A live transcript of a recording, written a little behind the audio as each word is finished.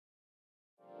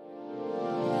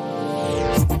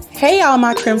Hey all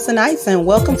my Crimsonites, and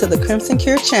welcome to the Crimson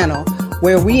Cure channel,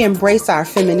 where we embrace our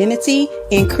femininity,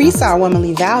 increase our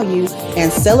womanly value,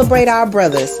 and celebrate our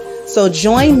brothers. So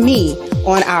join me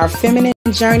on our feminine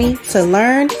journey to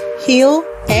learn, heal,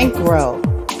 and grow.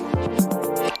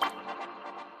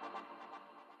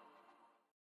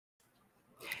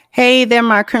 Hey there,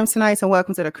 my Crimsonites, and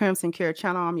welcome to the Crimson Cure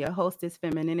channel. I'm your hostess,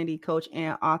 femininity coach,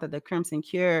 and author of The Crimson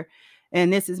Cure.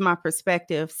 And this is my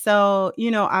perspective. So,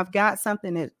 I've got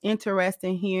something that's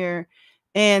interesting here.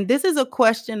 And this is a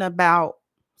question about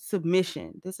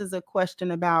submission. This is a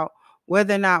question about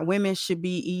whether or not women should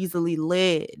be easily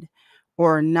led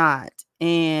or not.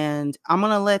 And I'm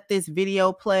going to let this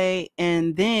video play,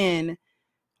 and then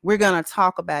we're going to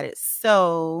talk about it.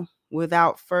 So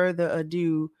without further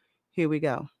ado, here we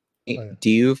go. Do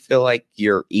you feel like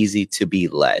you're easy to be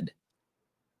led?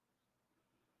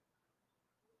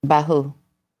 By who?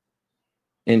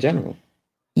 In general.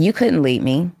 You couldn't lead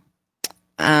me.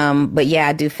 But yeah,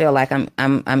 I do feel like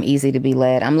I'm easy to be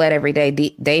led. I'm led every day.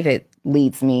 David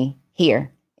leads me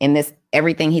here in this.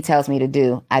 Everything he tells me to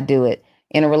do, I do it.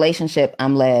 In a relationship,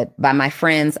 I'm led by my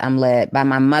friends. I'm led by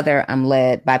my mother. I'm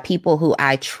led by people who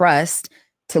I trust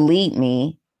to lead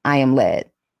me. I am led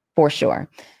for sure.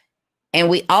 And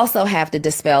we also have to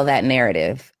dispel that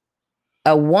narrative.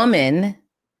 A woman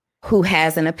who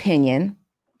has an opinion,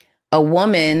 a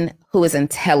woman who is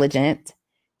intelligent,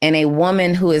 and a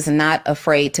woman who is not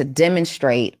afraid to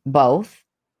demonstrate both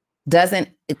doesn't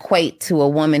equate to a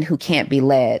woman who can't be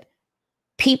led.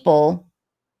 People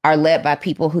are led by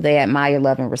people who they admire,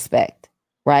 love, and respect,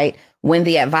 right? When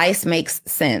the advice makes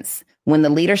sense, when the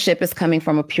leadership is coming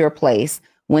from a pure place,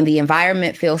 when the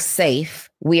environment feels safe,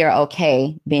 we are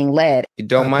okay being led.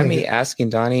 Don't mind me asking,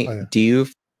 Donnie, do you?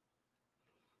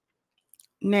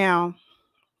 Now,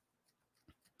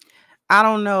 I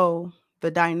don't know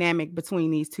the dynamic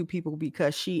between these two people,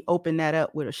 because she opened that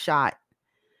up with a shot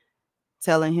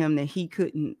telling him that he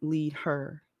couldn't lead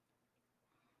her.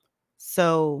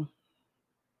 So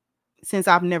since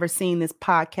I've never seen this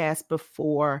podcast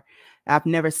before, I've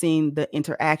never seen the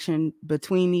interaction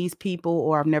between these people,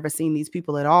 or I've never seen these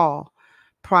people at all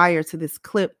prior to this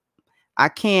clip, I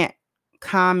can't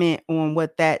comment on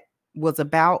what that was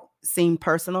about. Seemed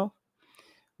personal.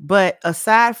 But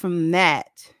aside from that,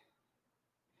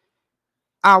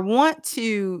 I want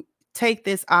to take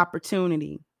this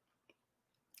opportunity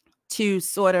to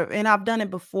sort of, and I've done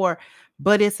it before,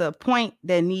 but it's a point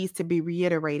that needs to be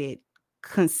reiterated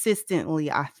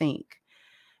consistently, I think,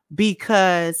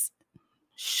 because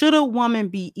should a woman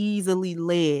be easily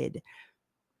led?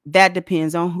 That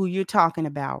depends on who you're talking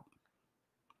about.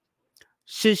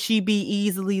 Should she be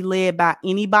easily led by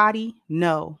anybody?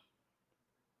 No.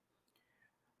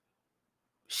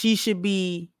 She should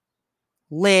be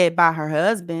led by her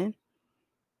husband.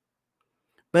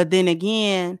 But then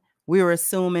again, we're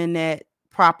assuming that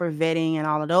proper vetting and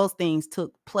all of those things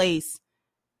took place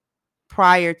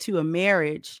prior to a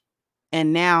marriage.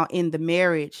 And now in the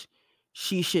marriage,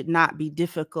 she should not be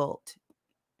difficult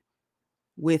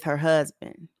with her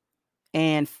husband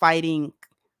and fighting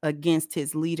against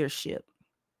his leadership.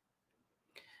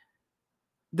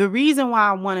 The reason why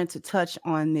I wanted to touch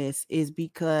on this is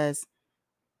because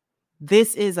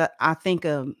this is, I think,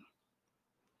 a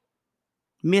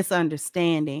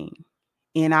misunderstanding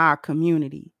in our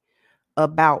community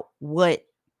about what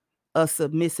a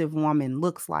submissive woman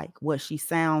looks like, what she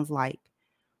sounds like,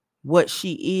 what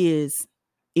she is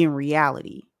in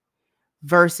reality,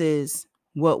 versus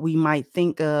what we might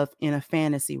think of in a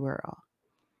fantasy world.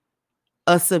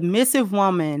 A submissive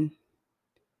woman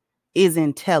is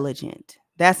intelligent.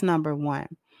 That's number one.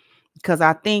 Because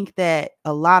I think that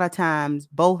a lot of times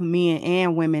both men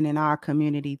and women in our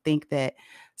community think that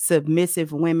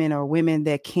submissive women, or women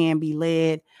that can be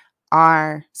led,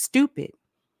 are stupid,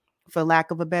 for lack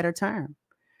of a better term.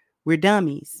 We're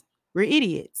dummies. We're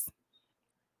idiots.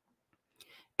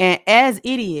 And as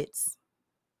idiots,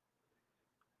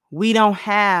 we don't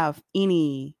have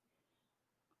any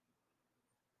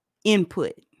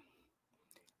input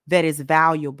that is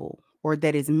valuable or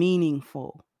that is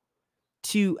meaningful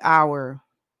to our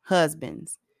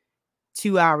husbands,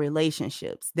 to our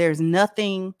relationships. There's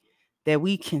nothing that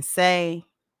we can say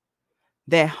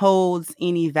that holds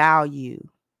any value,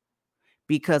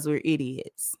 because we're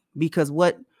idiots. Because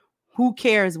who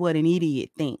cares what an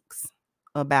idiot thinks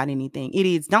about anything?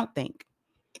 Idiots don't think.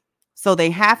 So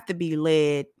they have to be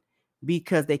led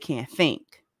because they can't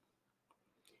think.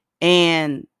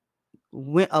 And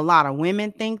a lot of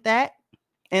women think that.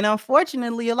 And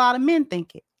unfortunately, a lot of men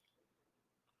think it.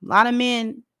 A lot of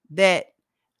men that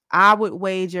I would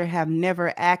wager have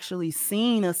never actually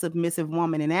seen a submissive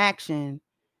woman in action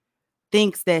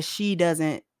thinks that she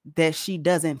doesn't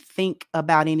think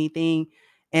about anything,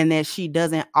 and that she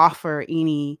doesn't offer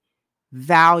any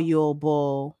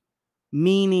valuable,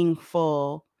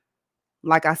 meaningful,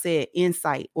 like I said,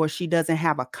 insight, or she doesn't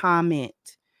have a comment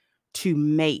to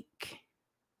make.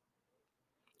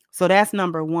 So that's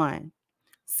number one.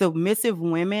 Submissive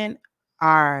women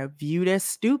are viewed as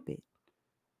stupid,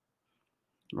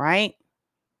 right?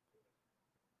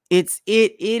 It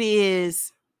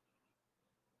is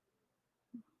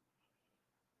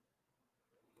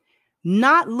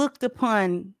not looked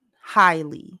upon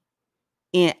highly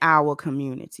in our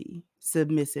community.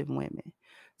 Submissive women.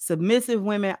 Submissive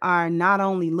women are not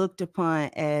only looked upon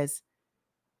as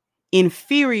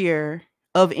inferior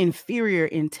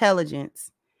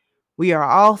intelligence, we are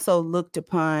also looked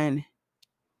upon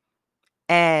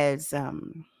as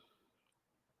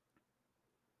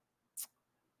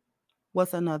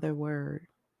what's another word?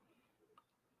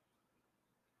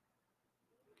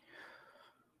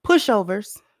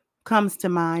 Pushovers comes to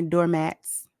mind,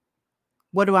 doormats.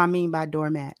 What do I mean by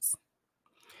doormats?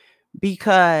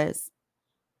 Because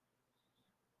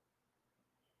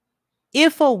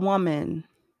if a woman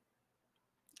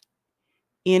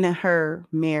in her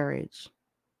marriage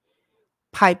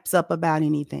pipes up about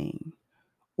anything,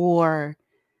 or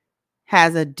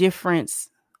has a difference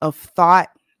of thought,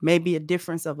 maybe a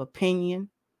difference of opinion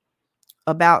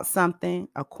about something,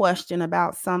 a question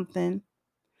about something,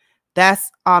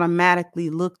 that's automatically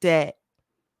looked at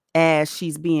as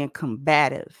she's being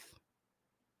combative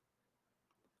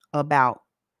about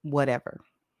whatever,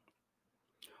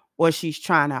 or she's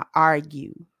trying to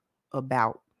argue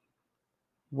about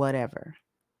whatever.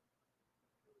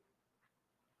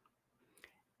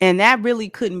 And that really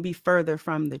couldn't be further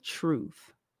from the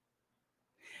truth,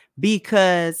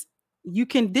 because you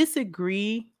can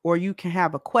disagree or you can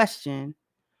have a question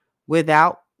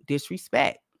without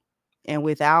disrespect and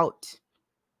without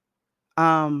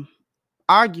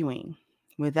arguing,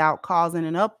 without causing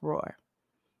an uproar.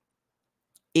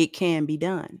 It can be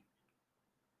done.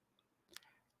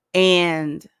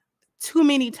 And too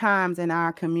many times in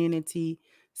our community,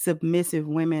 submissive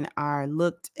women are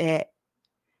looked at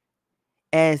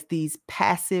as these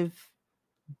passive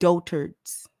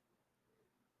dotards,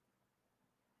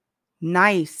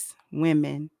 nice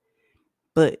women,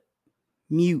 but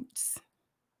mutes.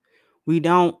 We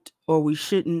don't, or we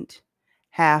shouldn't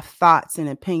have thoughts and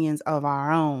opinions of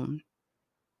our own.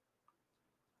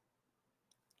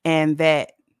 And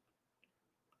that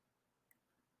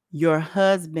your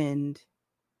husband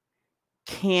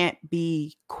can't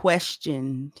be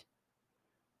questioned,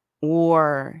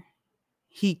 or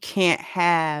he can't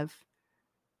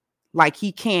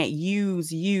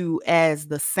use you as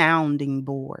the sounding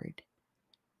board,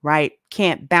 right?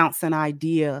 Can't bounce an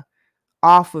idea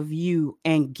off of you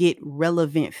and get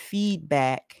relevant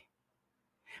feedback,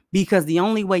 because the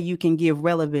only way you can give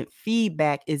relevant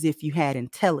feedback is if you had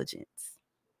intelligence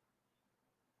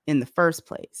in the first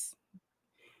place.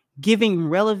 Giving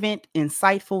relevant,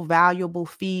 insightful, valuable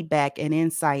feedback and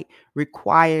insight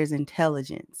requires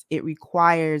intelligence. It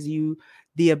requires you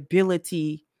the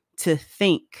ability to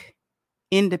think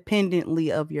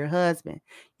independently of your husband.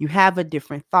 You have a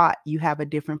different thought. You have a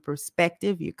different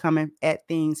perspective. You're coming at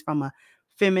things from a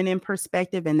feminine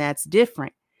perspective, and that's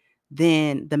different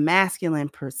than the masculine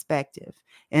perspective.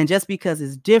 And just because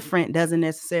it's different doesn't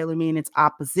necessarily mean it's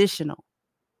oppositional.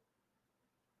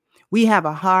 We have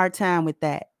a hard time with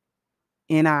that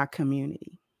in our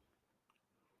community.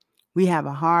 We have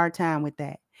a hard time with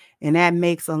that. And that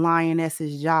makes a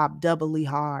lioness's job doubly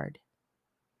hard.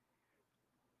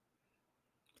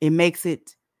 It makes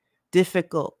it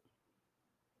difficult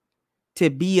to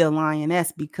be a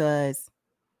lioness, because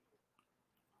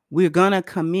we're going to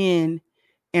come in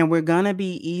and we're going to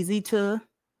be easy to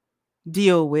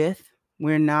deal with.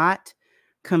 We're not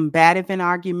combative and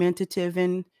argumentative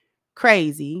and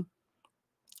crazy.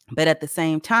 But at the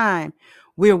same time,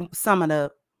 we're some of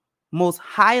the most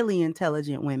highly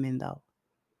intelligent women, though.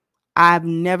 I've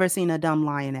never seen a dumb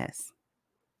lioness.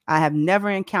 I have never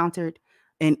encountered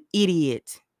an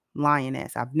idiot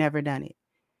lioness. I've never done it.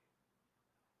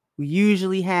 We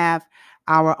usually have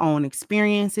our own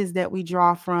experiences that we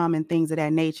draw from and things of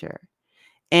that nature.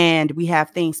 And we have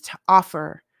things to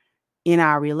offer in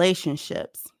our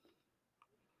relationships.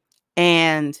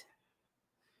 And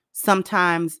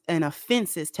sometimes an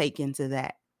offense is taken to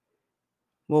that.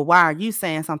 Well, why are you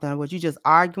saying something? Was you just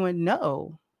arguing?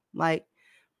 No.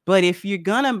 But if you're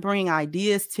going to bring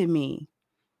ideas to me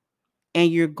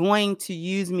and you're going to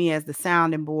use me as the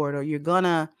sounding board, or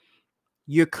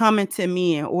you're coming to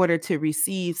me in order to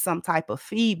receive some type of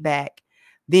feedback,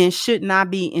 then shouldn't I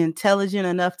be intelligent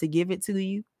enough to give it to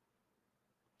you?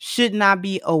 should not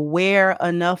be aware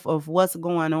enough of what's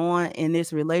going on in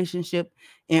this relationship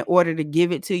in order to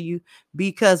give it to you.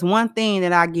 Because one thing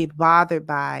that I get bothered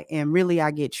by, and really I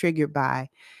get triggered by,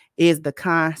 is the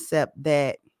concept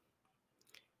that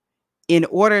in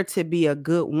order to be a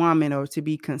good woman or to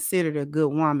be considered a good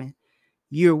woman,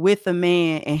 you're with a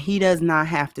man and he does not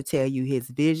have to tell you his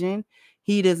vision.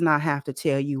 He does not have to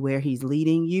tell you where he's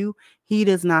leading you. He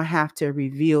does not have to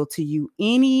reveal to you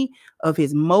any of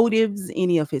his motives,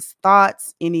 any of his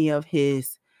thoughts, any of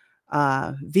his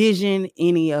vision,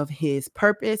 any of his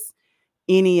purpose,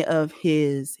 any of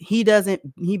his, he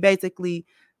basically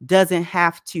doesn't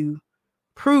have to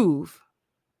prove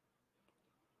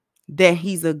that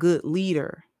he's a good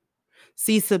leader.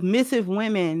 See, submissive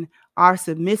women are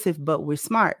submissive, but we're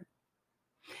smart.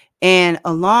 And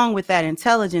along with that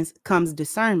intelligence comes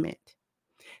discernment.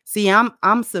 See,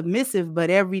 I'm submissive, but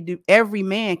every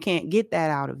man can't get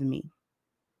that out of me.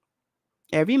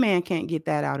 Every man can't get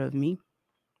that out of me.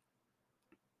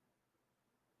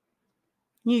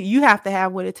 You have to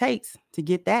have what it takes to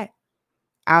get that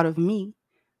out of me.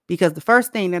 Because the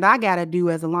first thing that I got to do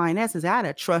as a lioness is I got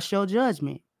to trust your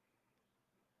judgment.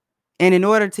 And in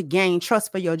order to gain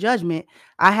trust for your judgment,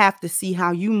 I have to see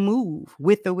how you move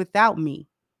with or without me.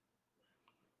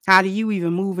 How do you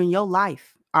even move in your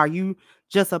life? Are you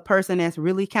just a person that's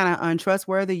really kind of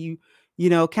untrustworthy? You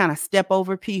know, kind of step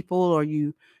over people, or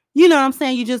you know what I'm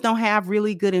saying? You just don't have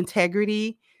really good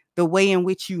integrity, the way in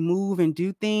which you move and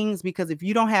do things. Because if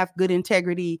you don't have good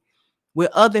integrity with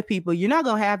other people, you're not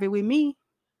going to have it with me.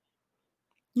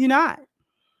 You're not.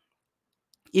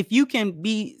 If you can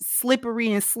be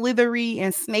slippery and slithery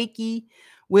and snaky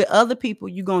with other people,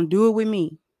 you're going to do it with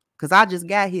me. Because I just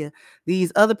got here.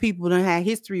 These other people don't have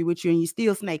history with you and you're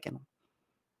still snaking them.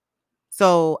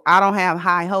 So I don't have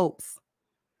high hopes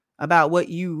about what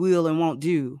you will and won't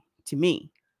do to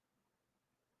me.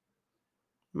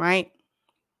 Right?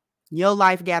 Your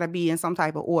life got to be in some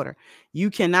type of order. You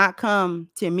cannot come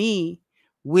to me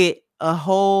with a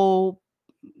whole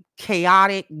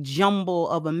chaotic jumble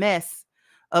of a mess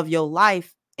of your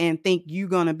life and think you're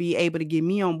going to be able to get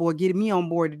me on board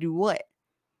to do what?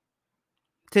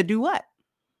 To do what?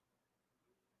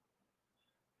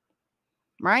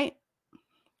 Right?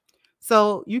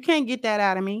 So you can't get that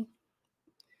out of me.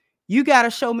 You got to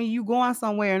show me you going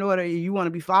somewhere in order you want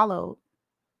to be followed.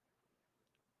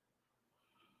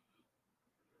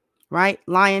 Right?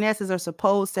 Lionesses are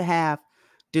supposed to have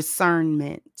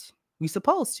discernment. We're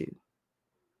supposed to.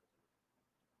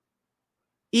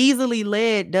 Easily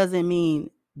led doesn't mean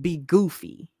be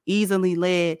goofy. Easily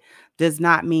led does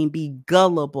not mean be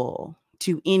gullible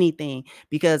to anything.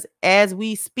 Because as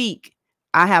we speak,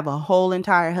 I have a whole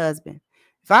entire husband.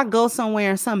 If I go somewhere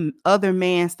and some other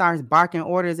man starts barking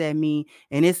orders at me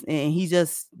and he's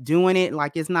just doing it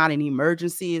like it's not an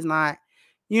emergency, it's not,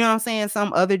 you know what I'm saying?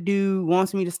 Some other dude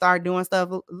wants me to start doing stuff.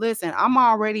 Listen, I'm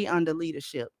already under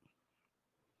leadership.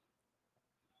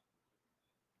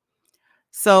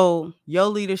 So your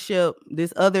leadership,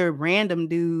 this other random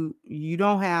dude, you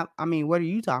don't have, I mean, what are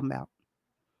you talking about?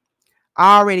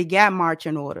 I already got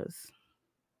marching orders.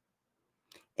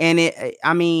 And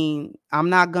I'm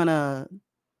not going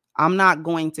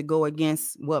to go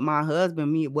against what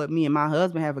me and my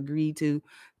husband have agreed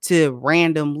to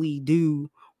randomly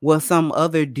do what some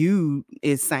other dude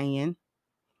is saying.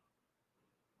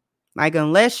 Like,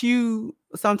 unless you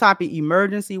some type of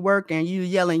emergency work and you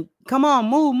yelling, come on,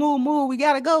 move, we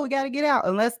gotta go, we gotta get out.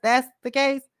 Unless that's the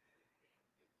case.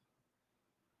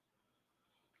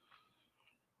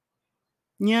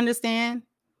 You understand?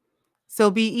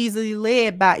 So be easily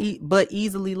led but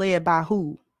easily led by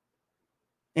who?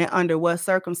 And under what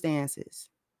circumstances?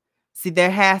 See,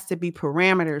 there has to be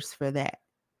parameters for that.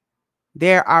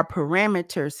 There are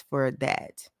parameters for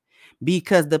that.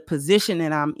 Because the position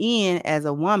that I'm in as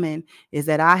a woman is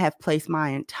that I have placed my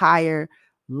entire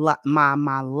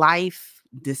my life,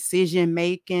 decision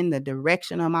making, the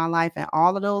direction of my life, and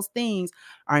all of those things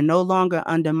are no longer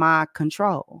under my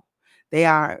control. They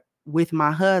are with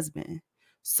my husband.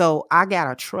 So I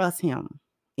gotta trust him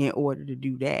in order to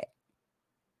do that.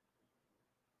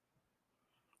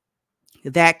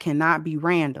 That cannot be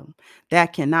random.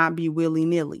 That cannot be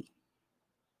willy-nilly.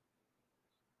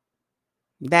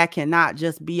 That cannot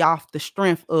just be off the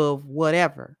strength of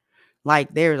whatever.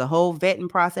 Like, there's a whole vetting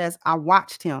process. I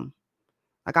watched him.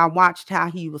 Like, I watched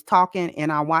how he was talking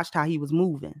and I watched how he was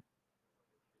moving.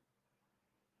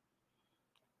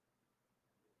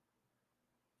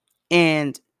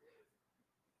 And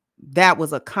that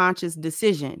was a conscious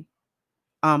decision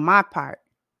on my part.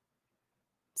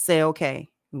 Say, okay,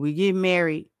 we get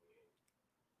married,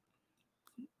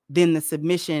 then the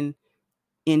submission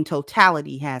in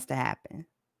totality has to happen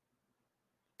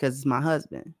because it's my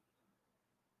husband.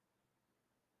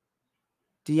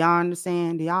 Do y'all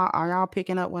understand? Are y'all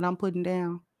picking up what I'm putting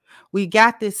down? We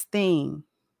got this thing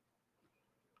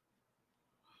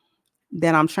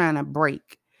that I'm trying to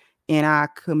break in our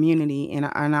community, in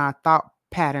our thought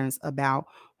patterns about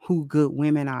who good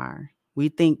women are. We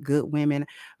think good women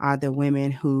are the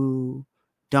women who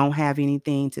don't have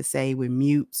anything to say. We're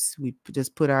mutes. We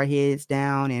just put our heads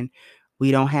down and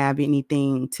we don't have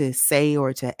anything to say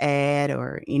or to add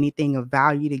or anything of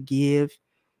value to give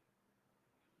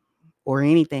or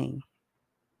anything.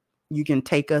 You can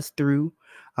take us through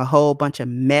a whole bunch of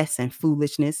mess and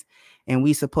foolishness, and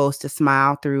we supposed to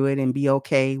smile through it and be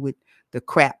okay with the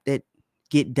crap that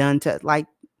get done to, like,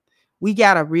 we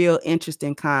got a real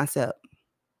interesting concept.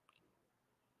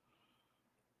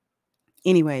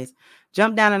 Anyways,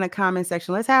 jump down in the comment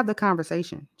section. Let's have the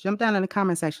conversation. Jump down in the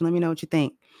comment section. Let me know what you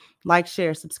think. Like,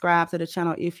 share, subscribe to the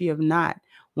channel if you have not.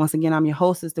 Once again, I'm your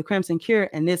hostess, The Crimson Cure,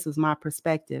 and this was my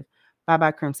perspective.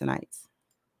 Bye-bye, Crimsonites.